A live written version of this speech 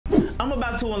I'm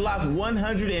about to unlock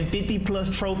 150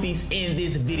 plus trophies in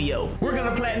this video. We're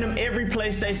gonna platinum every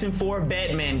PlayStation 4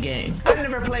 Batman game. I've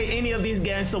never played any of these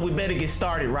games, so we better get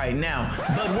started right now.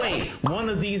 But wait, one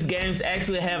of these games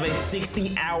actually have a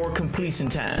 60-hour completion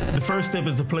time. The first step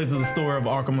is to play through the story of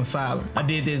Arkham Asylum. I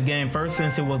did this game first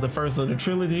since it was the first of the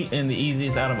trilogy and the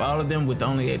easiest out of all of them with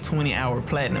only a 20-hour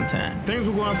platinum time. Things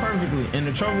were going perfectly and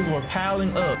the trophies were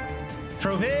piling up.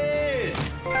 Trophy!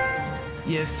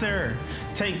 Yes, sir.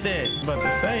 Take that. About to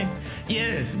say,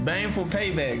 yes, baneful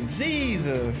payback.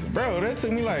 Jesus, bro, that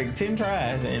took me like 10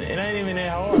 tries and it ain't even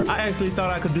that hard. I actually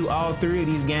thought I could do all 3 of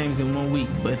these games in 1 week,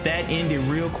 but that ended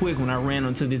real quick when I ran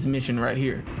onto this mission right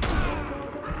here.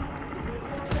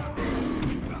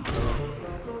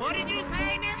 What did you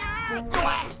say,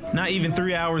 nigga? Not even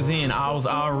 3 hours in, I was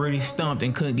already stumped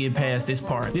and couldn't get past this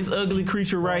part. This ugly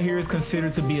creature right here is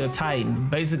considered to be a Titan,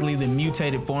 basically the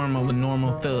mutated form of a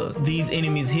normal thug. These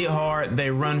enemies hit hard, they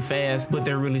run fast, but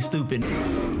they're really stupid.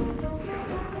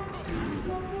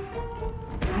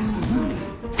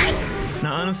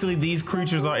 Now honestly, these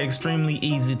creatures are extremely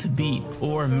easy to beat,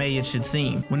 or may it should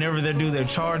seem. Whenever they do their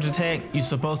charge attack, you're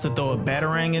supposed to throw a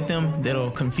batarang at them. That'll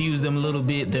confuse them a little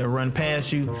bit, they'll run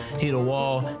past you, hit a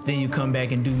wall, then you come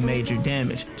back and do major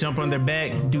damage. Jump on their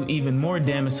back, do even more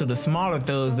damage to the smaller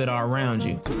thugs that are around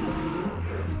you.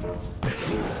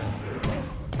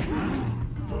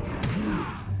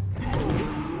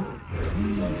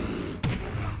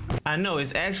 I know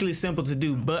it's actually simple to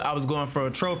do, but I was going for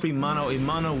a trophy mano a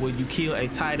mano where you kill a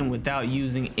Titan without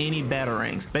using any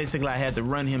batarangs. Basically, I had to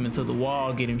run him into the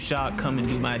wall, get him shot, come and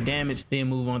do my damage, then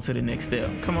move on to the next step.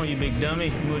 Come on, you big dummy.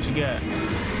 What you got?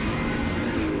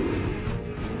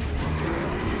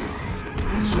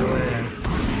 Show ass.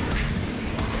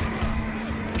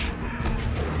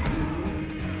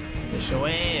 Show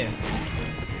ass.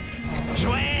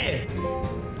 Show ass.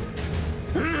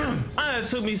 It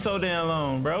took me so damn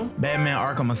long, bro. Batman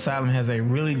Arkham Asylum has a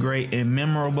really great and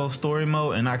memorable story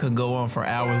mode, and I could go on for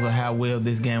hours of how well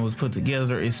this game was put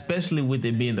together, especially with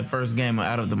it being the first game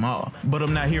out of them all. But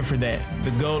I'm not here for that. The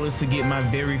goal is to get my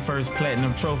very first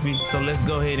platinum trophy, so let's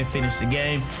go ahead and finish the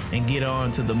game and get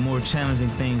on to the more challenging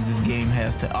things this game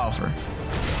has to offer.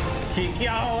 Kick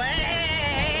your ass!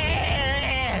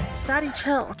 Daddy,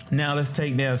 chill. Now let's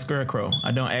take down Scarecrow.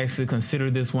 I don't actually consider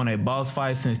this one a boss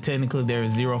fight since technically there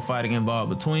is 0 fighting involved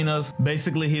between us.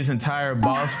 Basically, his entire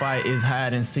boss fight is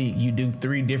hide and seek. You do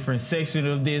 3 different sections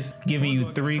of this, giving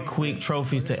you 3 quick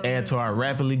trophies to add to our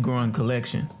rapidly growing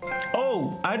collection.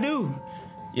 Oh, I do.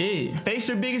 Yeah. Face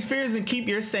your biggest fears and keep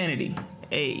your sanity.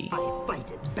 Hey. I fight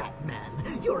it,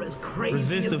 Batman. You're as crazy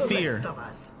Resist as the the fear. rest of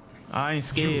us. I ain't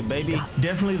scared, baby.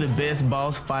 Definitely the best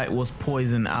boss fight was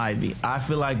Poison Ivy. I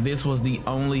feel like this was the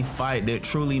only fight that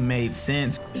truly made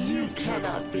sense. You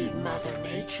cannot beat Mother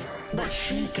Nature, but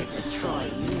she can destroy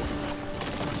you.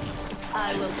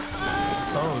 I will.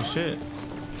 Oh shit.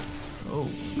 Oh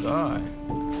god.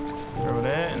 Throw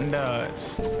that and dodge.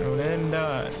 Throw that and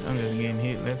dodge. I'm just getting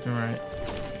hit left and right.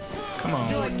 Come on.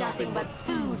 You're nothing but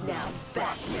food now,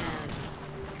 Batman.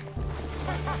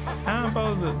 How am I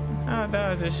supposed to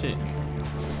dodge this shit?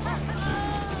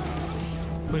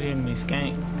 Put it in me,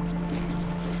 skank.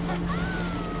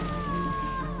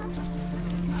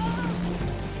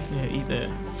 Yeah, eat that.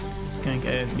 Skank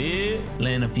ass bitch.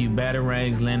 Land a few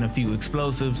batarangs, land a few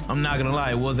explosives. I'm not gonna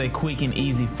lie, it was a quick and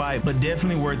easy fight, but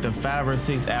definitely worth the 5 or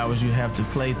 6 hours you have to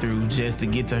play through just to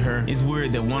get to her. It's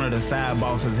weird that one of the side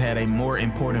bosses had a more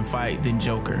important fight than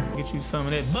Joker. Get you some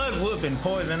of that butt whooping,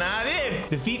 Poison Ivy.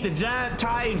 Defeat the giant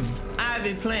Titan,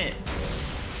 Ivy Plant.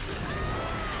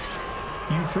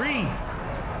 You free.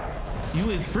 You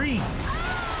is free.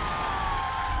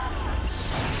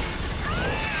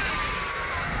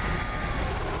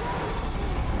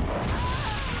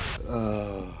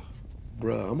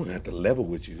 Bruh, I'm gonna have to level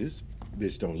with you. This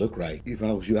bitch don't look right. If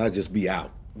I was you, I'd just be out.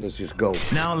 Let's just go.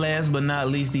 Now, last but not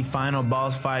least, the final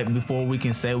boss fight before we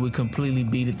can say we completely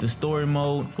beat it to story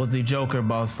mode was the Joker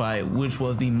boss fight, which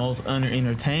was the most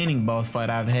entertaining boss fight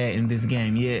I've had in this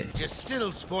game yet. You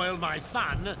still spoiled my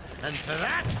fun, and for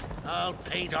that, I'll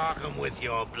paint Arkham with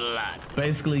your blood.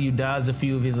 Basically, you dodge a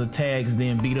few of his attacks,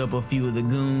 then beat up a few of the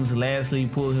goons. Lastly, you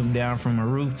pull him down from a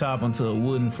rooftop onto a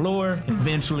wooden floor.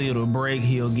 Eventually, it'll break,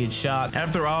 he'll get shot.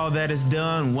 After all that is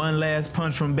done, one last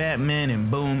punch from Batman,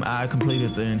 and boom, I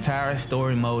completed the entire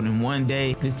story mode in 1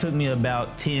 day. This took me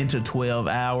about 10 to 12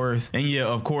 hours. And yeah,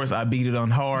 of course, I beat it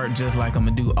on hard, just like I'm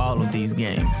gonna do all of these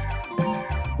games.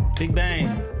 Big bang.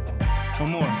 One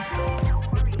more.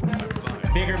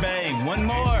 Bigger bang. One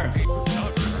more.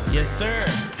 Yes, sir.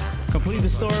 Complete the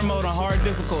story mode on hard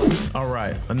difficulty. All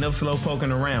right, enough slow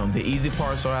poking around. The easy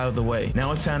parts are out of the way.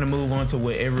 Now it's time to move on to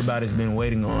what everybody's been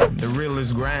waiting on. The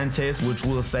Riddler's grind test, which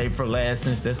we'll save for last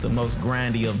since that's the most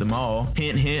grindy of them all.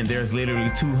 Hint, hint, there's literally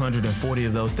 240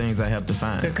 of those things I have to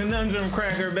find. The conundrum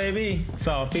cracker, baby.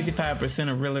 So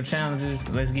 55% of Riddler challenges.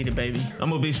 Let's get it, baby.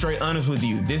 I'm gonna be straight honest with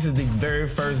you. This is the very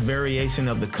first variation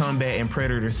of the combat and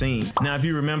predator scene. Now, if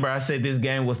you remember, I said this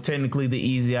game was technically the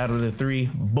easy out of the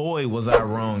three. Boy, was I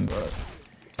wrong, bro.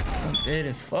 I'm dead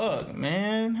as fuck,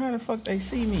 man. How the fuck they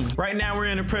see me? Right now we're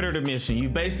in a predator mission. You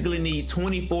basically need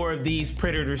 24 of these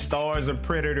predator stars or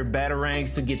predator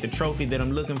batarangs to get the trophy that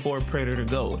I'm looking for, predator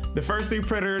gold. The first 3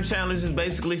 predator challenges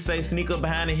basically say sneak up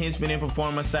behind a henchman and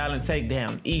perform a silent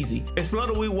takedown. Easy. Explode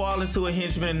a weak wall into a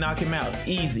henchman and knock him out.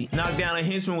 Easy. Knock down a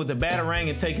henchman with a batarang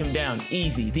and take him down.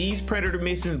 Easy. These predator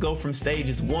missions go from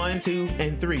stages 1, 2,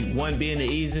 and 3. 1 being the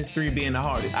easiest, 3 being the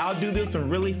hardest. I'll do this one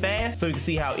really fast so you can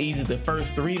see how easy the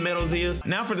first 3 medals is.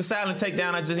 Now for the silent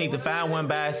takedown, I just need to find one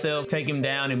by itself, take him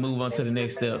down, and move on to the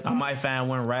next step. I might find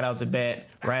one right out the bat,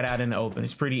 right out in the open.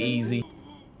 It's pretty easy.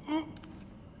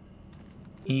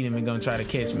 He ain't even gonna try to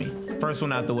catch me. First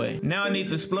one out the way. Now I need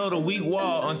to explode a weak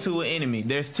wall onto an enemy.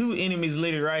 There's 2 enemies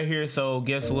literally right here, so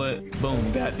guess what?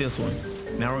 Boom, got this one.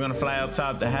 Now we're gonna fly up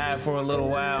top to hide for a little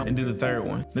while and do the third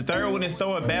one. The third one is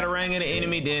throw a batarang at the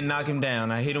enemy, then knock him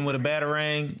down. I hit him with a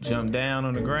batarang, jump down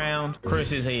on the ground, crush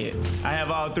his head. I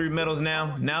have all 3 medals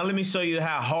now. Now let me show you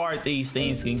how hard these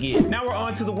things can get. Now we're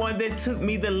on to the one that took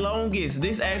me the longest.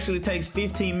 This actually takes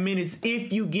 15 minutes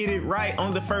if you get it right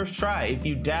on the first try. If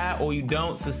you die or you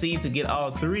don't succeed to get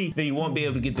all 3, then you won't be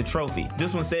able to get the trophy.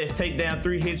 This one says take down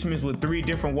 3 henchmen with 3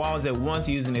 different walls at once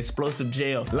using explosive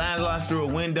gel. Line launch through a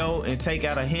window and take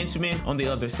out a henchman on the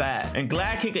other side. And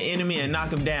glide kick an enemy and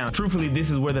knock him down. Truthfully, this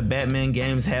is where the Batman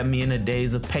games have me in the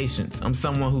days of patience. I'm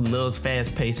someone who loves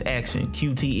fast-paced action,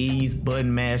 QTEs,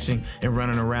 button mashing, and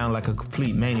running around like a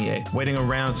complete maniac. Waiting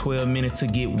around 12 minutes to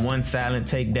get 1 silent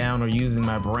takedown or using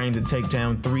my brain to take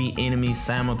down 3 enemies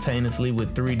simultaneously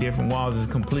with 3 different walls is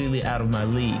completely out of my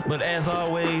league. But as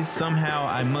always, somehow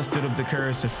I mustered up the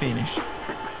courage to finish.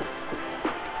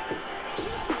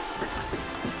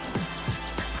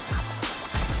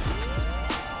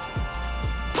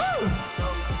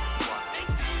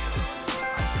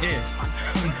 Yes,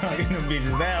 I'm knocking them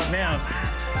bitches out now.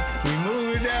 We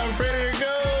moving down, predator go!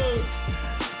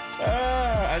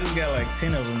 I just got like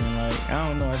 10 of them and like, I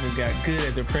don't know, I just got good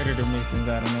at the predator missions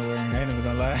out of nowhere. I ain't even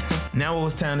gonna lie. Now it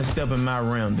was time to step in my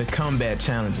realm, the combat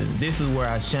challenges. This is where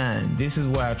I shine. This is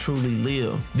where I truly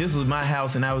live. This was my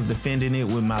house and I was defending it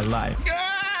with my life.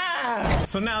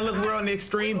 So now look, we're on the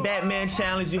extreme Batman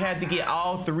challenge. You have to get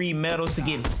all 3 medals to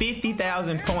get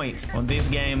 50,000 points on this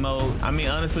game mode. I mean,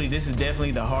 honestly, this is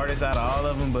definitely the hardest out of all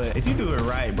of them, but if you do it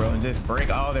right, bro, and just break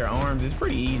all their arms, it's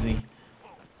pretty easy.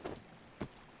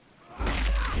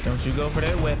 Don't you go for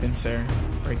that weapon, sir.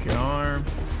 Break your arm.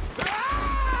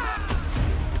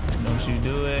 Don't you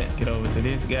do it. Get over to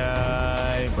this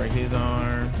guy, break his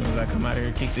arm. As soon as I come out of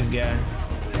here, kick this guy.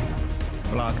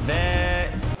 Block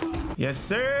that. Yes,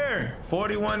 sir.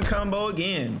 41 combo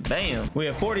again. Bam. We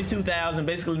have 42,000.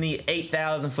 Basically need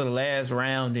 8,000 for the last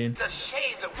round. And It's a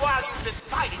shame that while you've been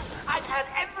fighting, I've had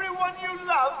everyone you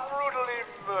love brutally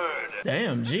murdered.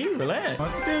 damn, G, relax.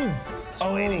 What to do?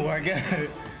 Oh, I got it.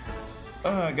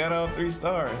 Oh, I got all 3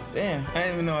 stars. Damn, I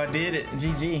didn't even know I did it.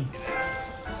 GG.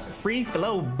 Free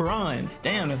flow bronze.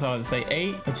 Damn, that's hard to say.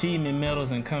 8 achievement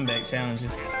medals and comeback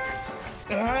challenges.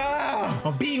 Ah,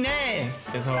 I'm beating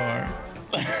ass. That's hard.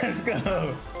 Let's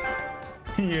go.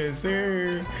 Yes,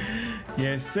 sir.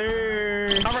 Yes, sir.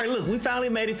 All right, look, we finally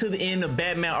made it to the end of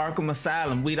Batman Arkham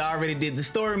Asylum. We'd already did the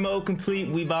story mode complete.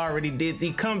 We've already did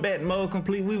the combat mode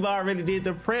complete. We've already did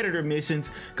the predator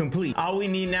missions complete. All we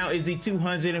need now is the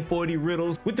 240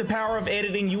 riddles. With the power of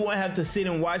editing, you won't have to sit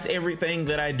and watch everything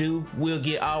that I do. We'll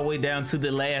get all the way down to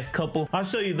the last couple. I'll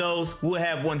show you those. We'll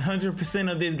have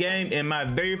 100% of this game and my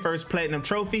very first platinum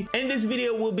trophy. And this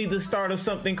video will be the start of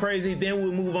something crazy. Then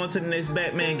we'll move on to the next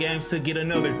Batman games to get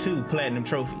another 2 platinum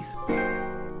trophies.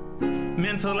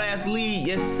 Mental athlete,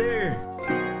 yes sir.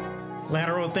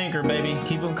 Lateral thinker, baby.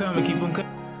 Keep them coming, keep them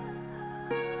coming.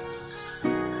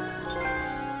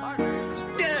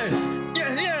 Yes,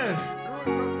 yes, yes.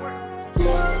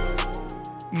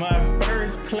 My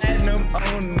first platinum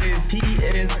on this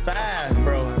PS5,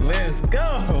 bro. Let's go.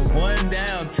 1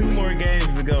 down, 2 more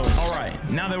games to go. All right,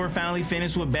 now that we're finally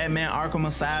finished with Batman Arkham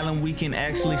Asylum, we can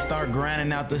actually start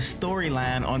grinding out the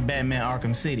storyline on Batman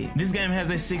Arkham City. This game has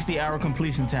a 60-hour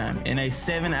completion time and a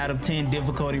 7 out of 10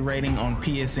 difficulty rating on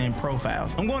PSN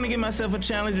profiles. I'm going to give myself a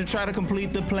challenge to try to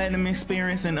complete the platinum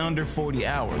experience in under 40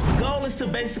 hours. The goal is to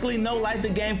basically no-light the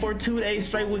game for 2 days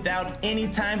straight without any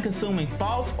time-consuming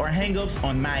faults or hangups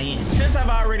on my end. Since I've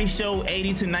already showed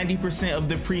 80 to 90% of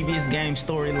the previous game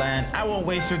storyline, I won't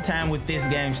waste your time with this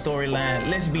game storyline.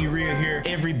 Let's be real here,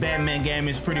 every Batman game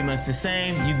is pretty much the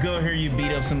same. You go here, you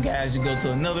beat up some guys, you go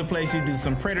to another place, you do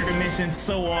some Predator missions,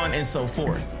 so on and so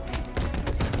forth.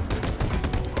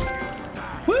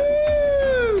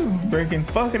 Woo! Breaking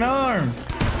fucking arms.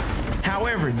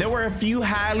 However, there were a few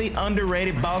highly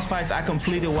underrated boss fights I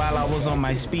completed while I was on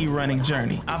my speedrunning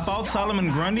journey. I fought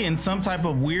Solomon Grundy in some type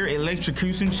of weird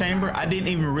electrocution chamber. I didn't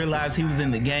even realize he was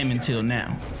in the game until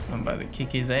now. I'm about to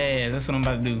kick his ass. That's what I'm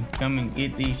about to do. Come and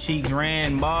get these cheeks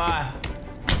ran, boy.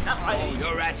 Oh,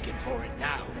 you're asking for it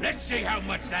now. Let's see how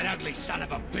much that ugly son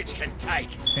of a bitch can take.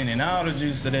 Sending all the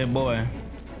juice to that boy.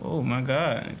 Oh my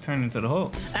God, it turned into the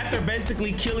Hulk. After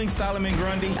basically killing Solomon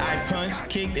Grundy, I punched,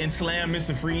 kicked, and slammed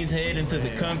Mr. Freeze's head into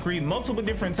the concrete multiple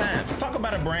different times. Talk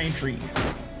about a brain freeze.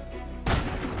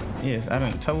 Yes, I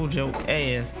done told your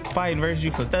ass fighting versus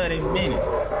you for 30 minutes.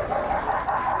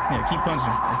 Yeah, keep punching.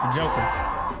 That's a Joker.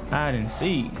 I didn't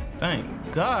see. Thank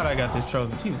God I got this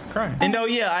trophy. Jesus Christ. And oh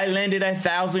yeah, I landed a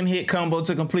 1,000-hit combo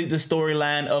to complete the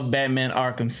storyline of Batman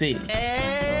Arkham City.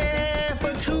 And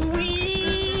for 2 weeks.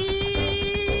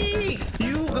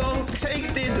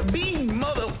 Take this beat,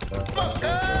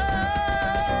 motherfucker!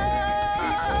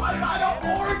 I'm out of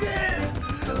organs!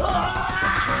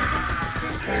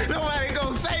 Nobody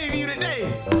gonna save you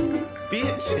today,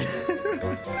 bitch.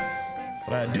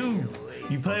 What I do?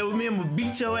 You play with me, I'm gonna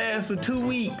beat your ass for 2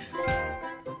 weeks.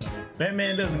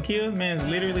 Batman doesn't kill, man's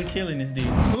literally killing this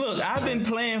dude. So look, I've been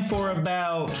playing for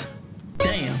about,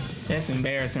 damn. That's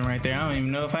embarrassing right there. I don't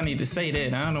even know if I need to say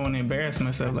that. I don't want to embarrass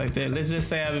myself like that. Let's just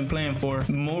say I've been playing for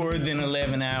more than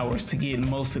 11 hours to get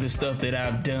most of the stuff that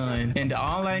I've done. And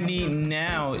all I need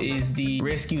now is to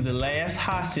rescue the last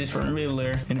hostage from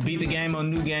Riddler and to beat the game on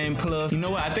New Game Plus. You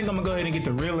know what? I think I'm going to go ahead and get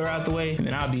the Riddler out the way and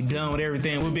then I'll be done with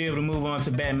everything. We'll be able to move on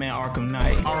to Batman Arkham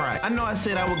Knight. All right. I know I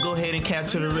said I would go ahead and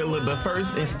capture the Riddler, but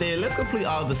first, instead, let's complete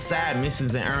all the side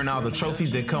missions and earn all the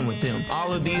trophies that come with them.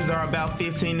 All of these are about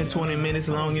 15 to 20 minutes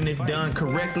long, and if done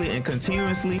correctly and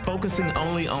continuously, focusing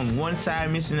only on one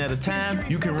side mission at a time,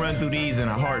 you can run through these in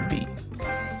a heartbeat.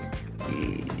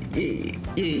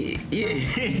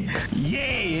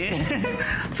 Yeah.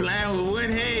 Flying with one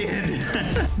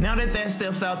hand. Now that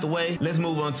step's out the way, let's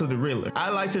move on to the Riddler. I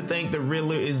like to think the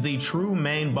Riddler is the true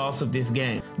main boss of this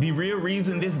game. The real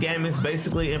reason this game is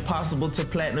basically impossible to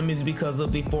platinum is because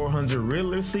of the 400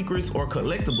 Riddler secrets or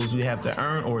collectibles you have to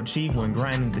earn or achieve when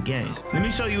grinding the game. Let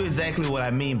me show you exactly what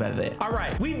I mean by that. All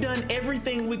right, we've done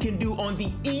everything we can do on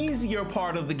the easier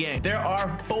part of the game. There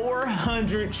are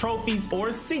 400 trophies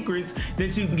or secrets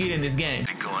that you can get in this game.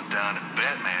 They're going down in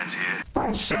Batman's head.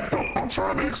 Oh, shut up. I'm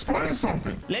trying to explain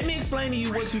something. Let me explain to you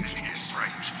what you... It's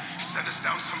strange. Send us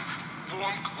down some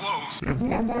warm clothes. If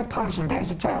one more person goes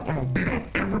to talk, I'm gonna beat up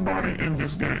everybody in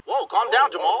this game. Whoa, calm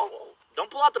down, Jamal. Don't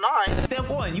pull out the 9. Step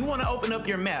 1, you want to open up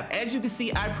your map. As you can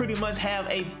see, I pretty much have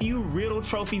a few riddle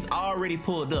trophies already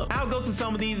pulled up. I'll go to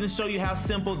some of these and show you how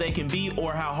simple they can be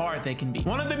or how hard they can be.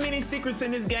 One of the many secrets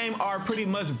in this game are pretty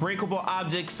much breakable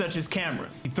objects such as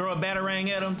cameras. You throw a batarang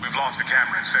at them. We've lost a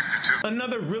camera in Sector 2.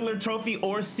 Another Riddler trophy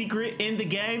or secret in the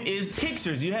game is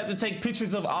pictures. You have to take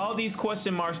pictures of all these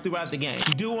question marks throughout the game.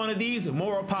 You do one of these,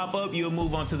 more will pop up, you'll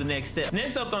move on to the next step.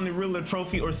 Next up on the Riddler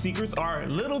trophy or secrets are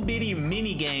little bitty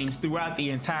mini games throughout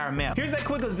the entire map. Here's a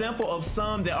quick example of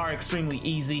some that are extremely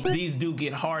easy. These do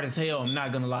get hard as hell, I'm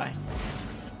not gonna lie.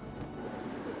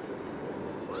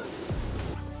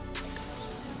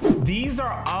 These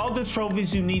are all the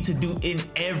trophies you need to do in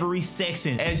every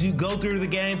section. As you go through the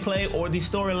gameplay or the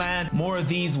storyline, more of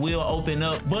these will open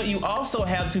up, but you also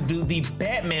have to do the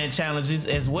Batman challenges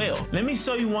as well. Let me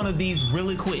show you one of these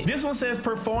really quick. This one says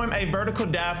perform a vertical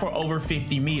dive for over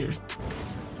 50 meters.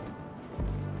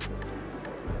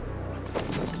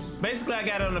 Basically, I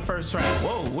got it on the first try.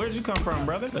 Whoa, where'd you come from,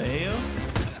 brother? The hell?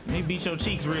 Let me beat your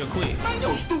cheeks real quick.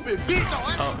 You stupid bitch!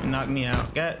 Oh, knock me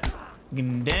out.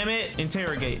 Damn it.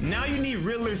 Interrogate. Now you need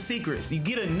Riddler secrets. You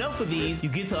get enough of these, you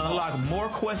get to unlock more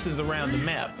questions around the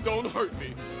map. Don't hurt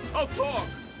me. I'll talk.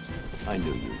 I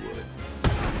knew you would.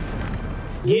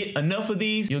 get enough of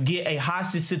these, you'll get a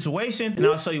hostage situation, and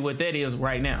I'll show you what that is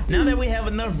right now. Now that we have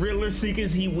enough Riddler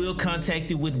seekers, he will contact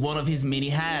you with one of his many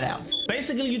hideouts.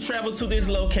 Basically, you travel to this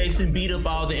location, beat up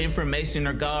all the information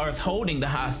or guards holding the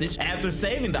hostage. After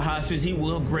saving the hostage, he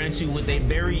will grant you with a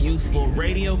very useful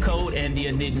radio code and the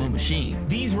Enigma machine.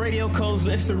 These radio codes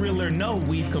lets the Riddler know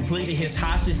we've completed his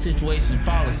hostage situation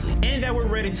flawlessly, and that we're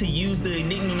ready to use the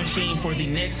Enigma machine for the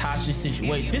next hostage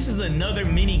situation. This is another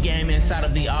mini game inside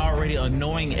of the already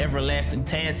annoying everlasting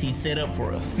task he set up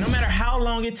for us. No matter how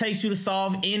long it takes you to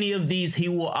solve any of these, he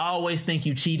will always think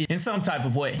you cheated in some type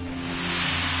of way.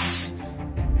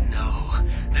 No,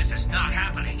 this is not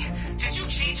happening. Did you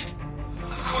cheat?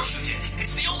 Of course you did.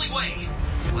 It's the only way.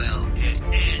 Well, it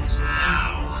ends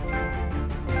now.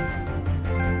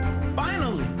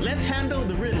 Finally, let's handle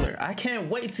the Riddler. I can't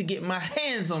wait to get my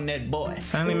hands on that boy.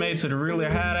 Finally made to the Riddler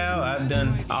hideout. I've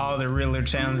done all the Riddler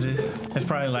challenges. There's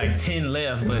probably like 10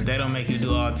 left, but they don't make you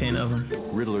do all 10 of them.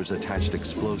 Riddler's attached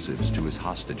explosives to his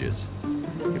hostages.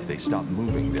 If they stop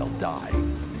moving, they'll die.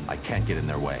 I can't get in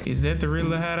their way. Is that the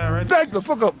Riddler hideout right there? Back the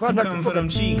fuck up. I'm coming for them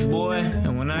cheeks, boy.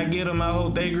 And when I get them, I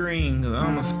hope they green, because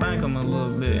I'm going to spank them a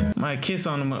little bit. Might kiss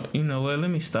on them. You know what? Let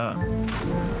me stop.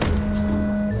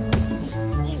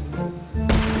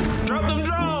 Drop them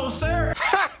draws, sir.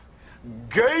 Ha!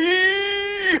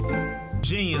 Gay!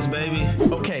 Genius, baby.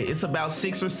 Okay, it's about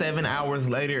 6 or 7 hours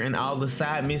later and all the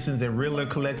side missions and Riddler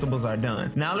collectibles are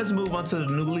done. Now let's move on to the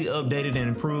newly updated and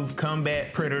improved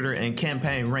Combat, Predator, and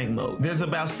Campaign rank mode. There's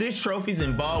about 6 trophies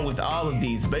involved with all of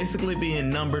these, basically being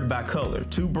numbered by color.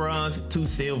 2 bronze, 2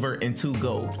 silver, and 2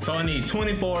 gold. So I need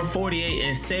 24, 48,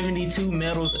 and 72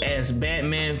 medals as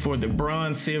Batman for the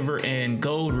bronze, silver, and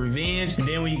gold revenge. And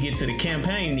then when you get to the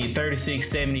campaign, you need 36,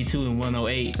 72, and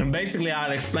 108. And basically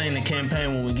I'll explain the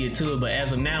campaign when we get to it, but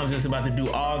as of now, I'm just about to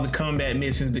do all the combat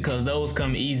missions because those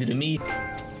come easy to me.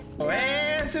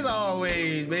 As is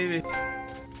always, baby.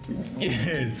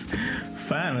 Yes,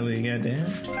 finally, goddamn.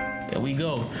 There we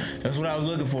go. That's what I was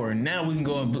looking for. Now we can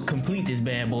go and complete this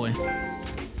bad boy.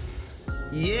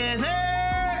 Yes,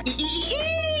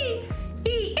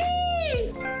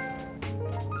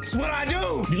 that's what I do.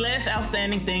 The last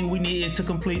outstanding thing we need is to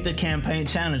complete the campaign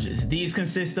challenges. These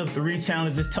consist of 3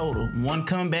 challenges total. 1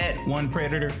 combat, 1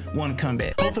 predator, 1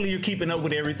 combat. Hopefully you're keeping up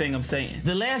with everything I'm saying.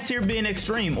 The last here being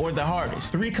extreme or the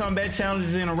hardest. 3 combat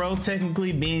challenges in a row,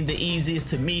 technically being the easiest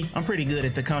to me. I'm pretty good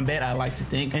at the combat, I like to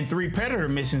think. And 3 predator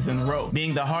missions in a row,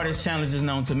 being the hardest challenges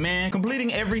known to man.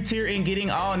 Completing every tier and getting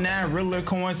all 9 Riddler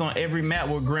coins on every map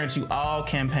will grant you all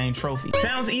campaign trophies.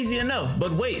 Sounds easy enough,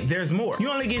 but wait, there's more. You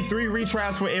only get 3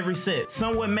 retries for every set,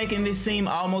 somewhat making this seem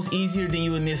almost easier than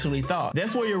you initially thought.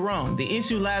 That's where you're wrong. The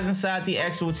issue lies inside the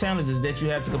actual challenges that you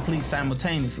have to complete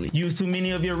simultaneously. Use too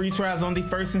many of your retries on the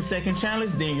first and second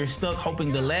challenge, then you're stuck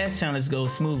hoping the last challenge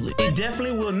goes smoothly. It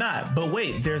definitely will not, but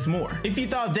wait, there's more. If you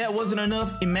thought that wasn't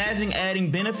enough, imagine adding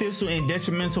beneficial and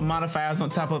detrimental modifiers on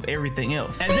top of everything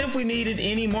else, as if we needed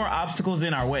any more obstacles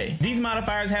in our way. These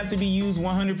modifiers have to be used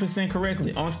 100%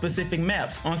 correctly on specific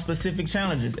maps, on specific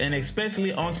challenges, and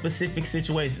especially on specific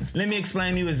situations. Let me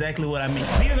explain to you exactly what I mean.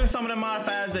 These are some of the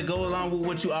modifiers that go along with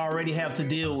what you already have to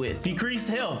deal with. Decreased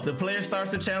health. The player starts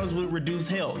the challenge with reduced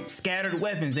health. Scattered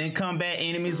weapons. In combat,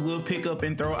 enemies will pick up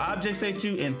and throw objects at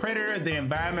you. In Predator, the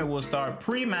environment will start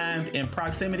pre-mimed. In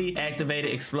proximity,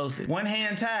 activated explosive. One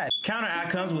hand tied. Counter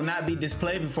icons will not be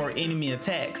displayed before enemy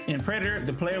attacks. In Predator,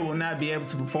 the player will not be able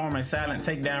to perform a silent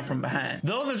takedown from behind.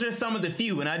 Those are just some of the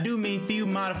few, and I do mean few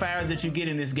modifiers that you get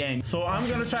in this game. So I'm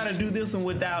gonna try to do this one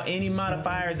without any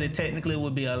modifiers. It technically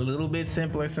would be a little bit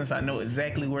simpler since I know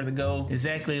exactly where to go,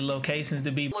 exactly locations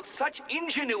to be. With such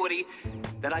ingenuity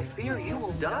that I fear you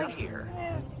will die here.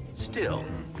 Still.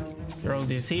 Throw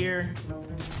this here.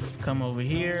 Come over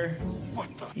here.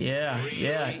 Yeah.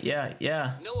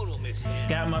 No one will miss him.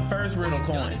 Got my first riddle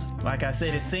coin. Like I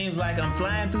said, it seems like I'm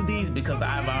flying through these because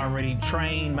I've already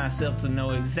trained myself to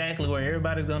know exactly where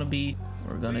everybody's gonna be.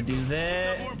 We're gonna do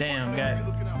that. Damn, got it.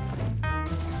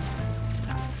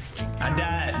 I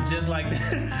died just like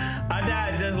that. I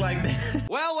died just like that.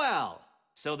 Well, well.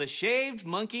 So the shaved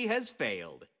monkey has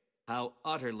failed. How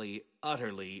utterly,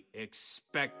 utterly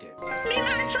expected. Me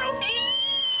my trophy!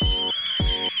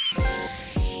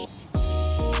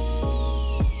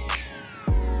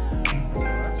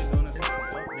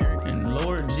 And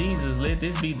Lord Jesus, let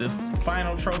this be the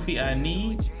final trophy I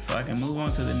need so I can move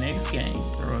on to the next game.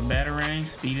 Throw a batarang,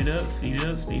 speed it up, speed it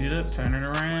up, speed it up, turn it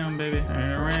around, baby. Turn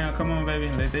it around, come on, baby.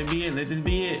 Let that be it, let this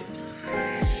be it.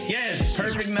 Yes,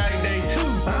 perfect night day 2.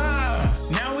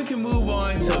 Now we can move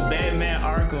on to Batman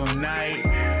Arkham Knight.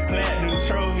 Platinum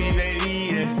trophy,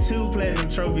 baby. There's 2 platinum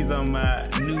trophies on my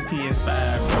new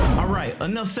PS5. All right,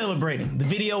 enough celebrating. The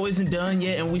video isn't done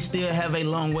yet and we still have a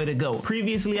long way to go.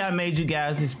 Previously, I made you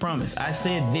guys this promise. I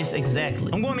said this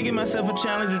exactly. I'm going to give myself a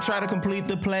challenge to try to complete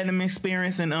the platinum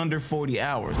experience in under 40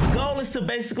 hours. The goal is to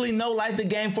basically no-light the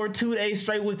game for 2 days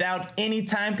straight without any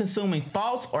time-consuming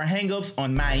faults or hang-ups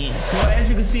on my end. Well,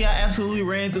 as you can see, I absolutely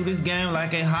ran through this game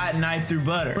like a hot knife through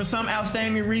butter. For some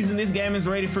outstanding reason, this game is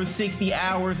rated for 60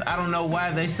 hours. I don't know why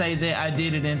they say that. I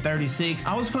did it in 36.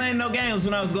 I was playing no games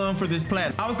when I was going for this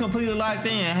platinum. I was completely locked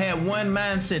in and had one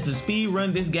mindset to speed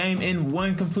run this game in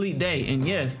 1 complete day. And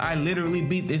yes, I literally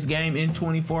beat this game in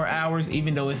 24 hours,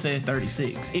 even though it says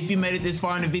 36. If you made it this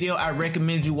far in the video, I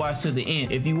recommend you watch to the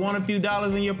end. If you want a few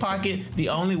dollars in your pocket, the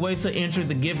only way to enter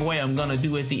the giveaway I'm gonna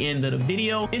do at the end of the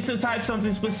video is to type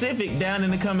something specific down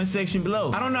in the comment section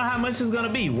below. I don't know how much it's gonna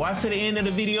be. Watch to the end of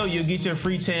the video, you'll get your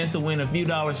free chance to win a few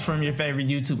dollars from your favorite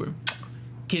YouTuber.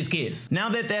 Kiss, kiss. Now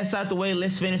that that's out the way,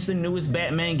 let's finish the newest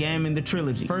Batman game in the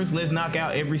trilogy. First, let's knock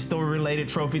out every story-related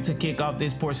trophy to kick off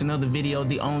this portion of the video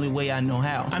the only way I know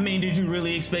how. I mean, did you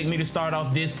really expect me to start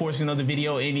off this portion of the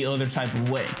video any other type of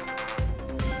way?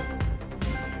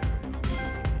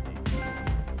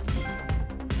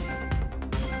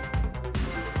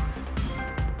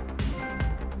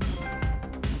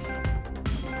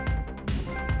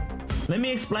 Let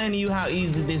me explain to you how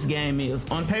easy this game is.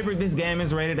 On paper, this game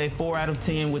is rated a 4 out of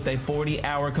 10 with a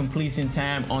 40-hour completion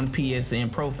time on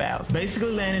PSN profiles,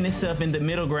 basically landing itself in the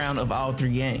middle ground of all 3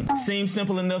 games. Seems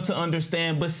simple enough to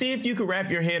understand, but see if you could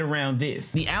wrap your head around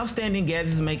this. The outstanding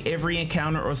gadgets make every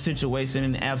encounter or situation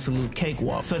an absolute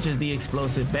cakewalk, such as the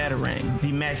explosive Batarang,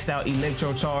 the maxed out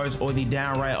electro charge, or the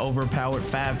downright overpowered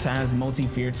 5 times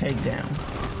multi-fear takedown.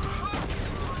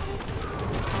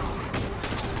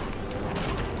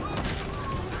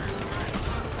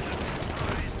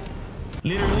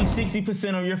 Literally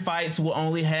 60% of your fights will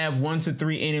only have 1 to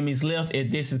 3 enemies left if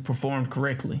this is performed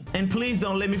correctly. And please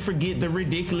don't let me forget the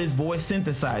ridiculous voice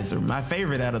synthesizer, my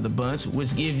favorite out of the bunch,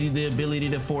 which gives you the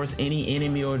ability to force any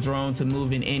enemy or drone to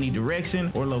move in any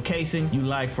direction or location you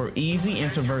like for easy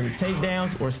introverted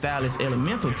takedowns or stylish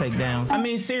elemental takedowns. I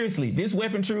mean, seriously, this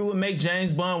weaponry would make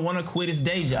James Bond want to quit his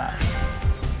day job.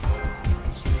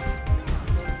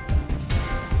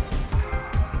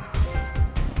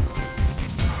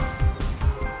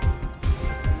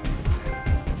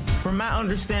 From my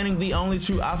understanding, the only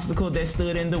true obstacle that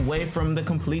stood in the way from the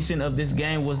completion of this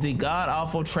game was the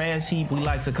god-awful trash heap we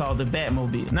like to call the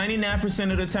Batmobile.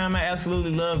 99% of the time, I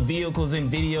absolutely love vehicles in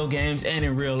video games and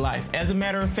in real life. As a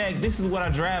matter of fact, this is what I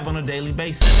drive on a daily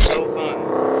basis. So fun.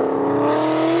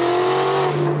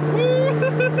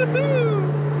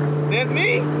 That's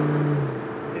me?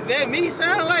 Is that me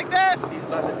sounding like that? He's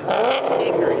about to do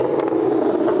ignorant.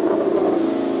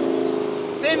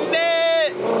 Send that!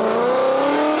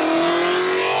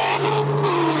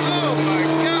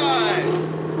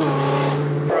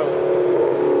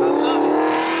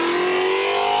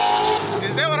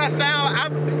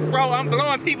 I'm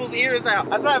blowing people's ears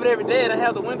out. I drive it every day and I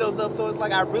have the windows up, so it's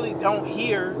like I really don't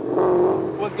hear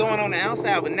what's going on the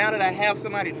outside. But now that I have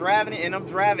somebody driving it and I'm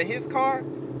driving his car,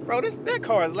 bro, that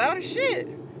car is loud as shit.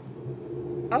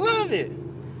 I love it.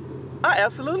 I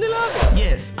absolutely love it.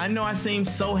 Yes, I know I seemed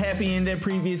so happy in that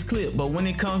previous clip, but when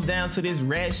it comes down to this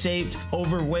rat-shaped,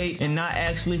 overweight, and not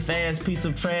actually fast piece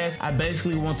of trash, I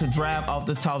basically want to drive off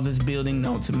the tallest building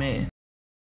known to man.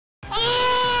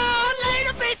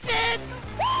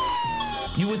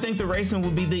 You would think the racing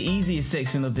would be the easiest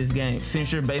section of this game,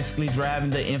 since you're basically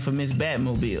driving the infamous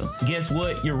Batmobile. Guess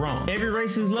what? You're wrong. Every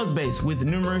race is luck-based, with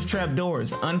numerous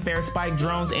trapdoors, unfair spike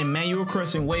drones, and manual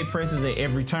crushing weight presses at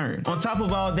every turn. On top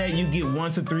of all that, you get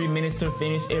 1 to 3 minutes to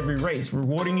finish every race,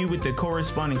 rewarding you with the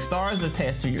corresponding stars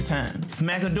attached to your time.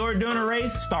 Smack a door during a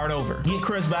race? Start over. Get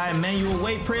crushed by a manual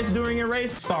weight press during a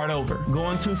race? Start over.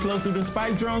 Going too slow through the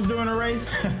spike drones during a race?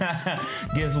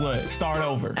 Guess what? Start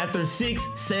over. After 6,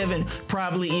 7,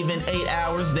 probably even 8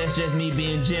 hours, that's just me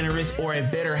being generous, or a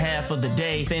better half of the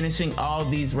day, finishing all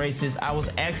these races, I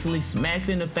was actually smacked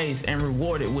in the face and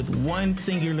rewarded with 1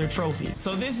 singular trophy.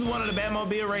 So this is one of the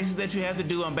Batmobile races that you have to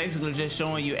do. I'm basically just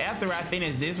showing you after I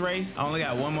finish this race, I only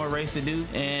got 1 more race to do,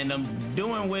 and I'm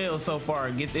doing well so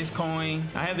far. Get this coin.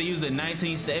 I have to use the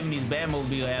 1970s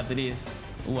Batmobile after this.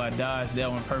 Ooh, I dodged that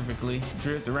one perfectly.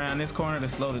 Drift around this corner to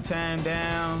slow the time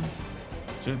down.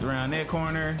 Drift around that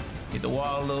corner. Hit the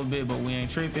wall a little bit, but we ain't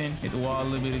tripping. Hit the wall a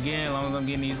little bit again. As long as I'm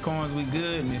getting these coins, we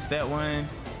good. Miss that one.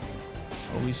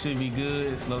 But we should be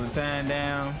good. Slow the time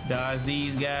down. Dodge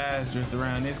these guys. Drift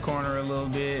around this corner a little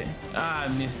bit. Ah, I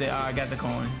missed that. Oh, I got the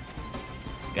coin.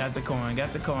 Got the coin,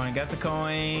 got the coin, got the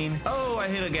coin. Oh, I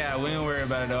hit a guy. We don't worry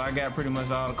about it though. I got pretty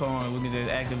much all the coins. We can just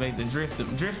activate the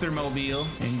drifter mobile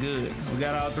and good. We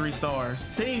got all 3 stars.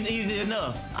 Seems easy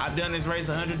enough. I've done this race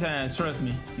 100 times, trust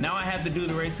me. Now I have to do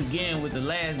the race again with the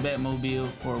last Batmobile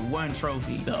for 1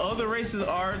 trophy. The other races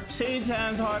are 10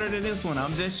 times harder than this one.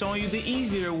 I'm just showing you the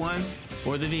easier one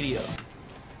for the video.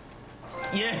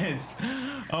 Yes,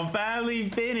 I'm finally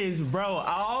finished, bro.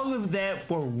 All of that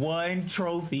for 1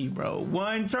 trophy, bro.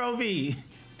 1 trophy.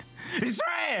 It's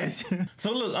trash.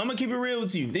 So look, I'm gonna keep it real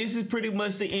with you. This is pretty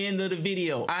much the end of the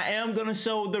video. I am gonna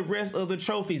show the rest of the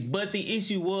trophies, but the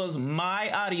issue was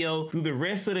my audio through the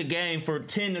rest of the game for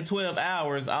 10 to 12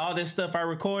 hours. All this stuff I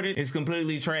recorded is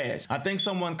completely trash. I think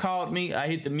someone called me. I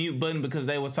hit the mute button because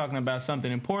they was talking about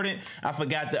something important. I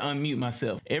forgot to unmute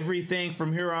myself. Everything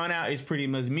from here on out is pretty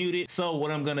much muted. So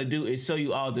what I'm gonna do is show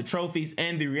you all the trophies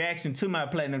and the reaction to my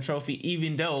platinum trophy,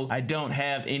 even though I don't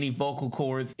have any vocal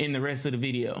cords in the rest of the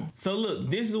video. So look,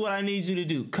 this is what I need you to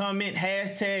do. Comment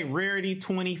hashtag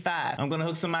RarityTwenty5. I'm gonna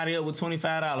hook somebody up with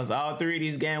 $25. All 3 of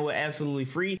these games were absolutely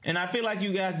free. And I feel like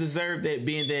you guys deserve that,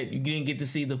 being that you didn't get to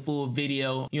see the full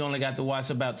video. You only got to watch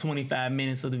about 25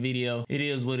 minutes of the video. It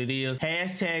is what it is.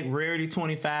 Hashtag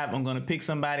RarityTwenty5. I'm gonna pick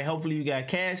somebody. Hopefully you got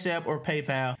Cash App or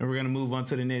PayPal. And we're gonna move on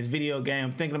to the next video game.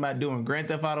 I'm thinking about doing Grand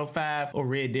Theft Auto 5 or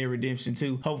Red Dead Redemption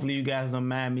 2. Hopefully you guys don't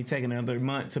mind me taking another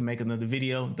month to make another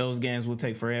video. Those games will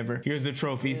take forever. Here's the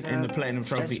trophies and the platinum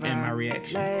trophy and my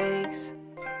reaction. Legs.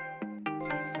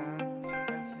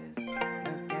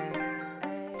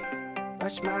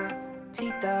 Brush my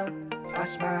teeth up,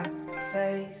 wash my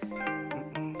face.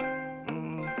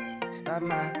 Start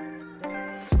my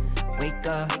day. Wake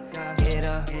up, get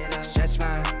up, stretch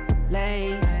my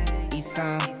legs. Eat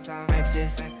some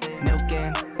breakfast, milk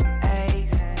and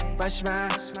eggs. Brush my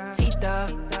teeth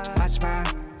up, wash my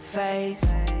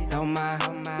face. Throw my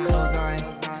clothes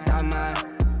on, start my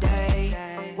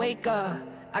day. Wake up,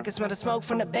 I can smell the smoke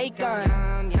from the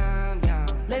bacon.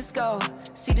 Let's go,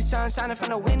 see the sun shining from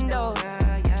the windows.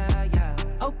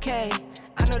 Okay,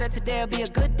 I know that today'll be a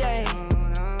good day.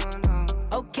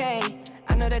 Okay,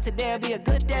 I know that today'll be a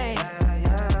good day.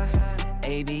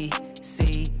 A, B,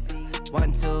 C,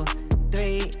 1, 2,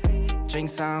 3. Drink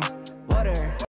some water.